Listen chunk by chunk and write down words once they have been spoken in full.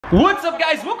What's up,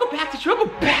 guys? Welcome back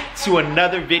to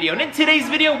another video. And in today's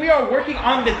video, we are working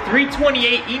on the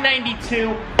 328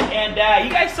 E92. And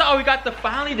you guys saw we got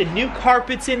finally the new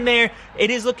carpets in there. It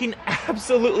is looking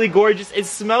absolutely gorgeous. It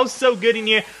smells so good in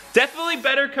here. Definitely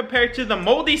better compared to the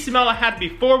moldy smell I had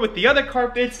before with the other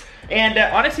carpets. And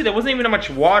honestly, there wasn't even that much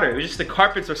water. It was just the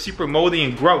carpets are super moldy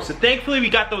and gross. So thankfully, we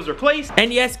got those replaced.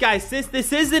 And yes, guys, since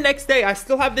this is the next day, I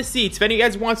still have the seats. If any of you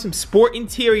guys want some sport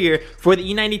interior for the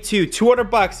E92,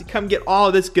 $200, you come get all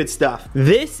of this good stuff.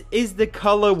 This is the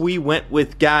color we went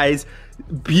with, guys.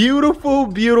 Beautiful,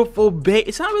 beautiful beige.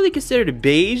 It's not really considered a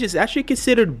beige. It's actually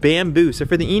considered bamboo. So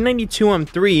for the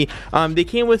E92 M3, they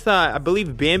came with, I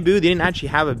believe, bamboo. They didn't actually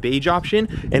have a beige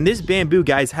option. And this bamboo,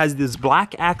 guys, has this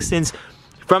black accents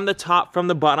from the top, from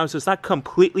the bottom, so it's not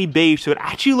completely beige, so it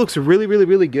actually looks really, really,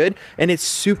 really good, and it's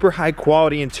super high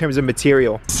quality in terms of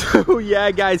material. So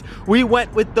yeah, guys, we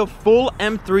went with the full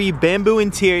M3 bamboo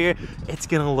interior. It's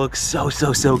gonna look so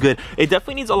good. It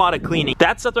definitely needs a lot of cleaning.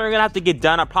 That's something we're gonna have to get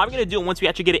done. I'm probably gonna do it once we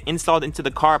actually get it installed into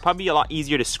the car. Probably a lot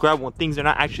easier to scrub when things are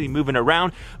not actually moving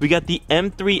around. We got the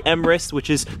M3 M-Rest, which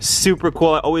is super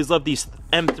cool. I always love these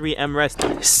M3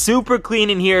 M-Rest. Super clean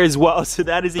in here as well, so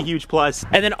that is a huge plus.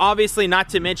 And then obviously, not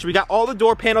to mention, we got all the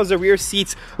door panels, the rear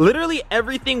seats, literally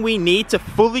everything we need to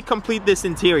fully complete this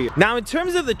interior. Now, in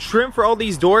terms of the trim for all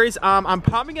these doors, I'm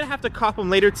probably gonna have to cop them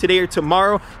later today or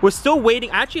tomorrow. We're still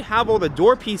waiting. I actually have all the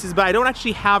door pieces, but I don't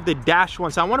actually have the dash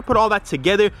one, so I want to put all that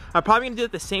together. I'm probably gonna do it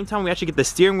at the same time we actually get the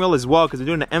steering wheel as well, because we're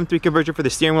doing an M3 conversion for the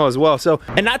steering wheel as well. So,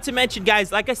 and not to mention,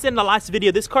 guys, like I said in the last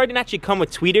video, this car didn't actually come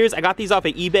with tweeters. I got these off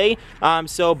of eBay.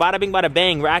 So bada bing bada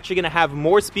bang, we're actually gonna have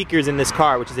more speakers in this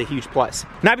car, which is a huge plus.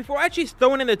 Now, before I actually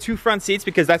throwing in the two front seats,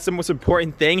 because that's the most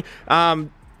important thing,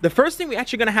 the first thing we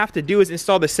actually gonna have to do is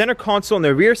install the center console and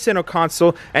the rear center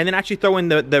console, and then actually throw in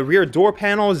the rear door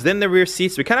panels, then the rear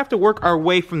seats. We kind of have to work our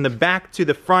way from the back to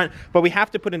the front, but we have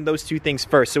to put in those two things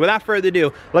first. So without further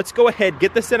ado, let's go ahead,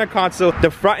 get the center console, the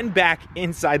front and back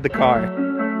inside the car.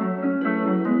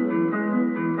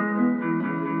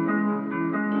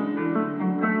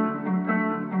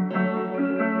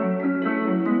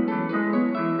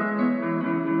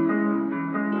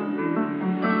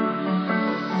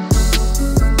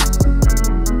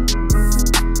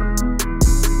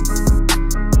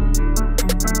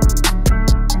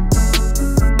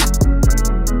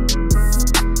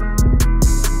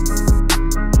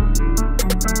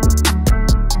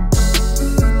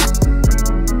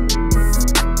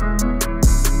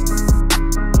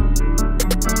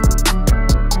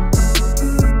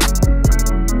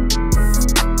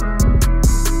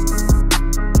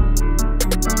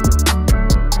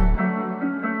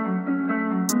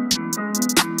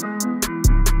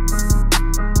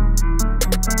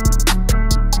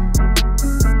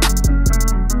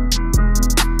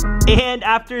 And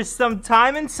after some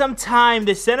time,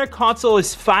 the center console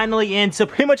is finally in. So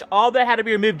pretty much all that had to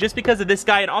be removed just because of this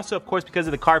guy, and also, of course, because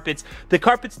of the carpets. The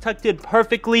carpets tucked in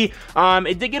perfectly.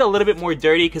 It did get a little bit more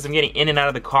dirty because I'm getting in and out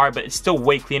of the car, but it's still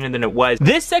way cleaner than it was.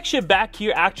 This section back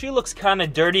here actually looks kind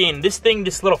of dirty, and this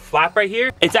little flap right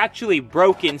here, it's actually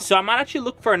broken. So I might actually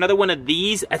look for another one of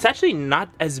these. It's actually not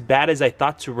as bad as I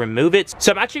thought to remove it.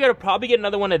 So I'm actually gonna probably get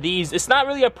another one of these. It's not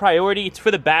really a priority. It's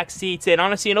for the back seats, and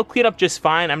honestly, it'll clean up just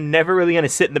fine. I'm never really gonna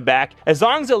sit in the back. As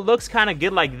long as it looks kind of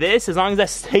good like this, as long as that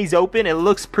stays open, it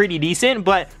looks pretty decent.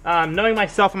 But knowing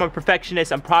myself, I'm a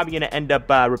perfectionist. I'm probably gonna end up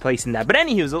replacing that. But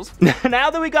anyhoozles, now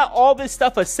that we got all this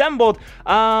stuff assembled,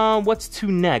 what's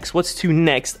to next? Let's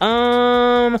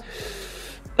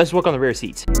work on the rear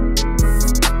seats.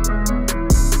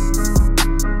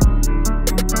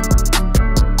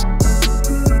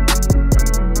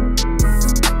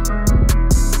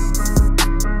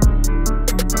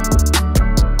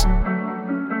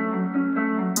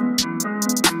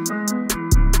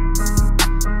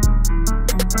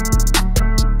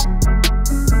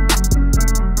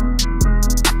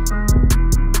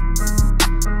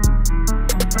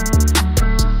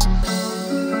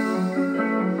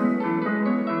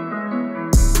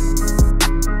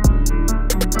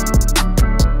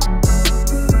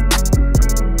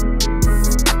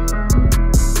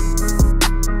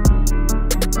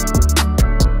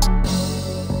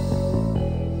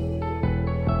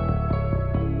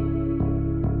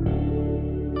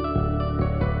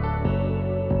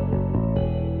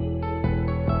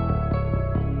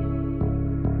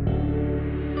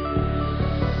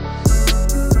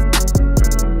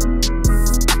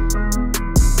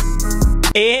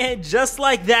 And just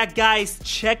like that, guys,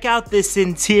 check out this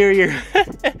interior.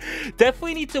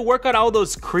 Definitely need to work on all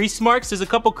those crease marks. There's a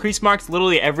couple crease marks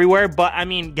literally everywhere, but I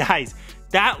mean, guys,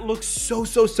 That looks so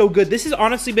good. This has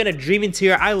honestly been a dream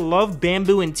interior. I love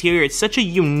bamboo interior. It's such a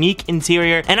unique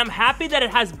interior, and I'm happy that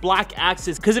it has black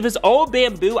accents, because if it's all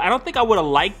bamboo, I don't think I would have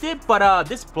liked it, but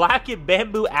this black and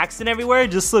bamboo accent everywhere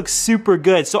just looks super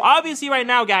good. So obviously right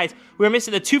now, guys, we're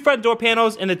missing the 2 front door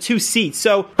panels and the 2 seats.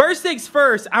 So first things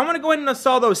first, I want to go ahead and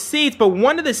install those seats, but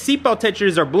one of the seatbelt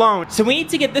tensioners are blown. So we need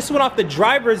to get this one off the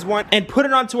driver's one and put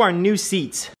it onto our new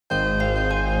seats.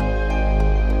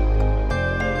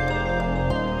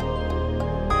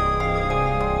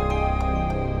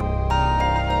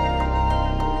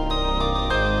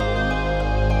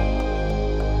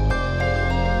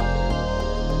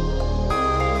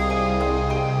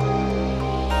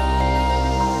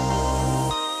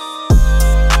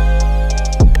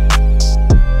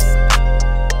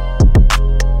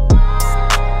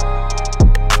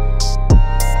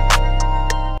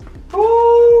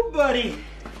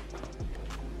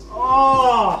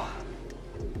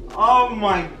 Oh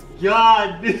my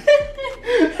god. Is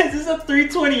this a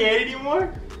 328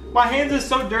 anymore? My hands are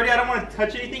so dirty, I don't want to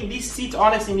touch anything. These seats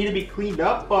honestly need to be cleaned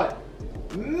up, but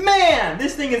man,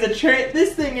 this thing is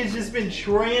this thing has just been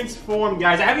transformed,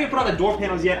 guys. I haven't even put on the door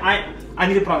panels yet. I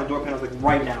need to put on the door panels like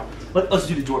right now. Let's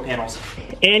do the door panels.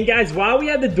 And guys, while we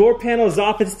have the door panels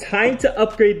off, it's time to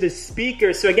upgrade the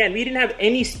speakers. So again, we didn't have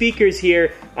any speakers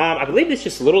here. I believe this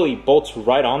just literally bolts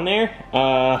right on there.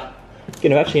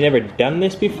 I've actually never done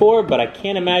this before, but I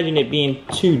can't imagine it being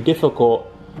too difficult.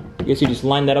 I guess you just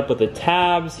line that up with the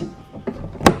tabs,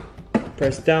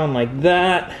 press down like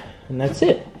that, and that's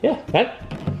it. Yeah,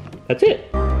 that's it.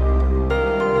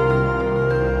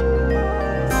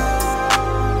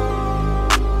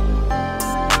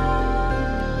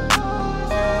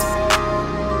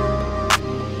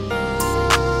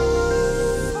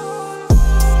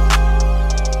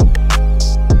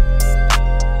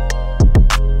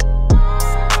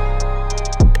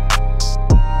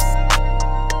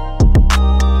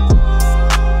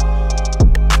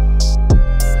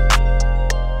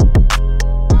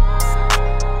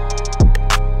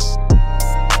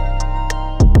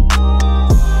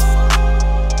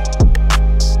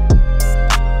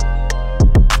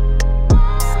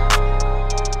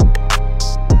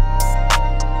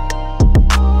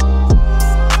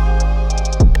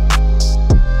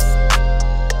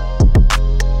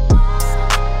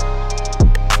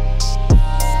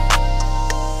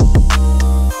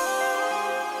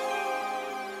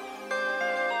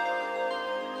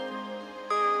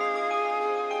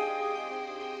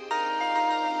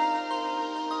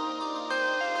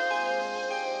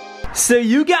 So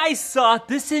you guys saw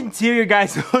this interior,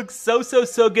 guys, looks so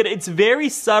good. It's very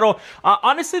subtle.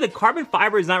 Honestly, the carbon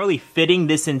fiber is not really fitting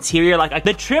this interior. Like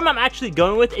the trim I'm actually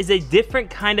going with is a different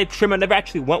kind of trim I never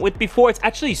actually went with before. It's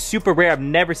actually super rare. I've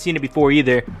never seen it before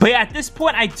either. But yeah, at this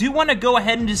point, I do want to go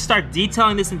ahead and just start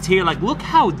detailing this interior. Like, look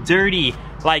how dirty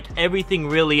like everything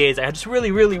really is. I just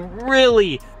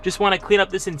really just want to clean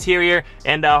up this interior,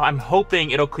 and I'm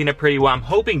hoping it'll clean up pretty well. I'm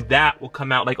hoping that will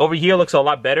come out. Like over here looks a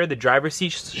lot better. The driver's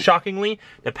seat, shockingly.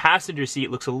 The passenger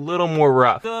seat looks a little more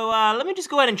rough. So let me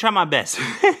just go ahead and try my best.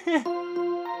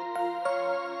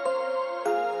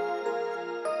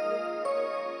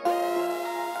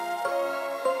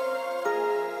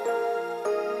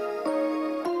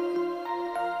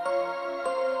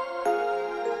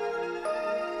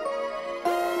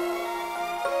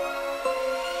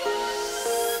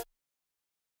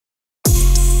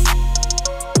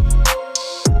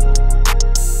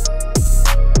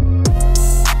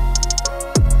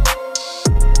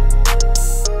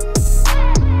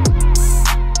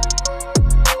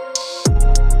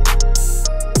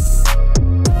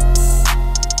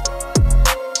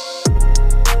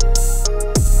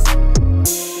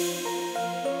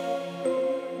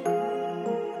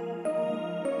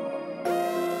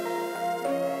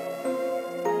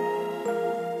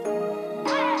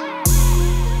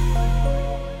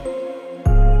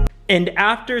 And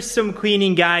after some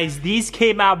cleaning, guys, these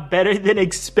came out better than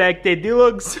expected. They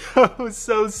look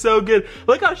so good.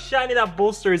 Look how shiny that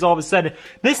bolster is all of a sudden.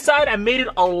 This side, I made it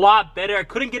a lot better. I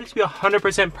couldn't get it to be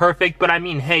 100% perfect, but I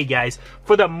mean, hey guys,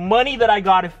 for the money that I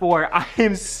got it for, I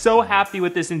am so happy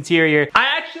with this interior. I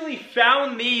actually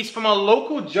found these from a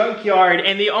local junkyard,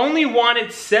 and they only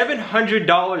wanted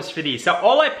 $700 for these. So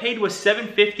all I paid was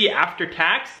 $750 after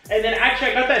tax. And then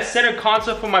actually, I got that center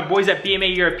console from my boys at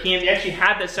BMA European. They actually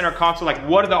had that center console. Like,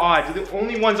 what are the odds? They're the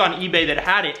only ones on eBay that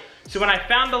had it. So when I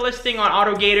found the listing on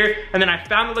AutoGator, and then I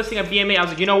found the listing on BMA, I was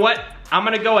like, you know what? I'm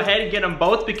gonna go ahead and get them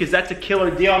both because that's a killer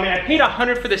deal. I mean, I paid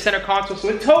 $100 for the center console, so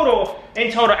in total,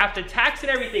 after tax and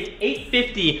everything,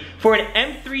 $850 for an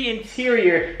M3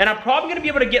 interior, and I'm probably gonna be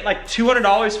able to get like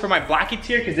 $200 for my black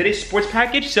interior because it is sports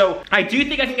package, so I do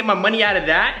think I can get my money out of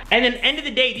that. And then end of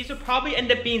the day, these will probably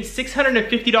end up being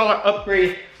 $650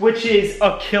 upgrade, which is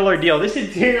a killer deal. This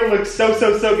interior looks so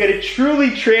good. It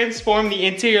truly transformed the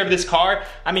interior of this car.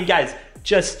 I mean, guys,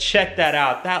 just check that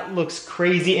out. That looks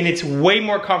crazy and it's way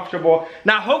more comfortable.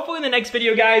 Now, hopefully in the next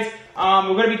video, guys,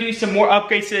 we're gonna be doing some more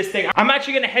upgrades to this thing. I'm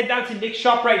actually gonna head down to Nick's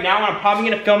shop right now, and I'm probably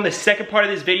gonna film the second part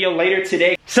of this video later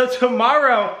today. So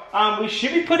tomorrow, we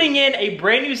should be putting in a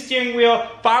brand new steering wheel,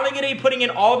 finally gonna be putting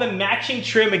in all the matching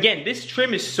trim. Again, this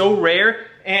trim is so rare,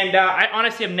 and I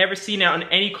honestly have never seen it on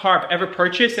any car I've ever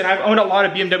purchased, and I've owned a lot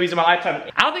of BMWs in my lifetime.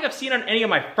 I don't think I've seen it on any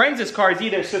of my friends' cars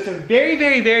either, so it's a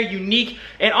very unique,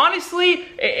 and honestly,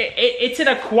 it's an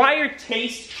acquired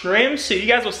taste trim, so you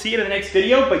guys will see it in the next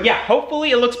video. But yeah, hopefully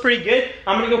it looks pretty good.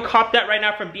 I'm gonna go cop that right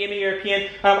now from BMW European.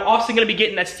 I'm also gonna be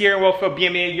getting that steering wheel from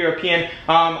BMW European.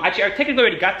 Actually, I technically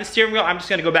already got the steering wheel. I'm just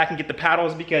gonna go back and get the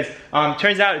paddles because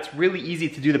turns out it's really easy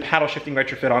to do the paddle shifting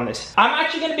retrofit on this. I'm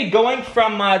actually gonna be going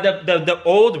from the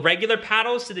old regular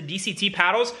paddles to the DCT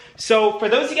paddles. So for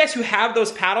those of you guys who have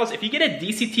those paddles, if you get a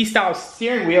DCT style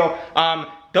steering wheel,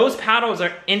 those paddles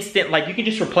are instant, like you can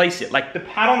just replace it. Like the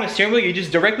paddle on the steering wheel, you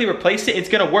just directly replace it, it's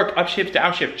gonna work upshift,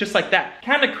 downshift, just like that.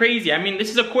 Kinda crazy. I mean, this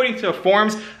is according to the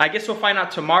forums. I guess we'll find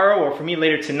out tomorrow, or for me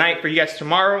later tonight, for you guys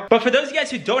tomorrow. But for those of you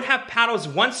guys who don't have paddles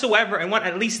whatsoever and want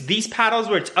at least these paddles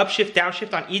where it's upshift,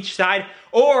 downshift on each side,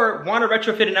 or want to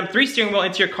retrofit an M3 steering wheel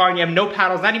into your car and you have no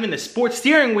paddles, not even the sports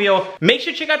steering wheel, make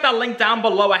sure to check out that link down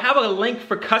below. I have a link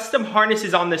for custom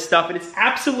harnesses on this stuff, and it's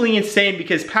absolutely insane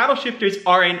because paddle shifters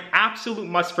are an absolute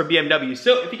must for BMW.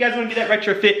 So if you guys want to do that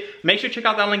retrofit, make sure to check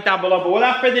out that link down below. But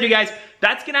without further ado, guys,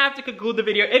 that's gonna have to conclude the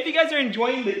video. If you guys are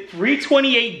enjoying the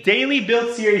 328 daily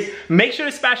build series, make sure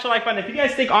to smash the like button. If you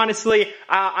guys think, honestly,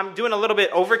 I'm doing a little bit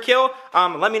overkill,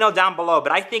 let me know down below.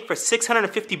 But I think for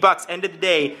 650 bucks, end of the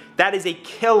day, that is a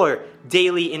killer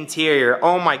daily interior.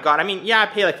 Oh my God. I mean, yeah, I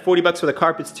pay like 40 bucks for the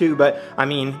carpets too, but I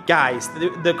mean, guys,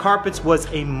 the carpets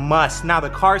was a must. Now the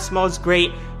car smells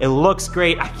great. It looks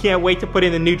great. I can't wait to put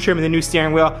in the new trim and the new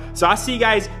steering wheel. So I'll see you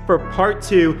guys for part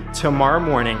 2 tomorrow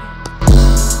morning.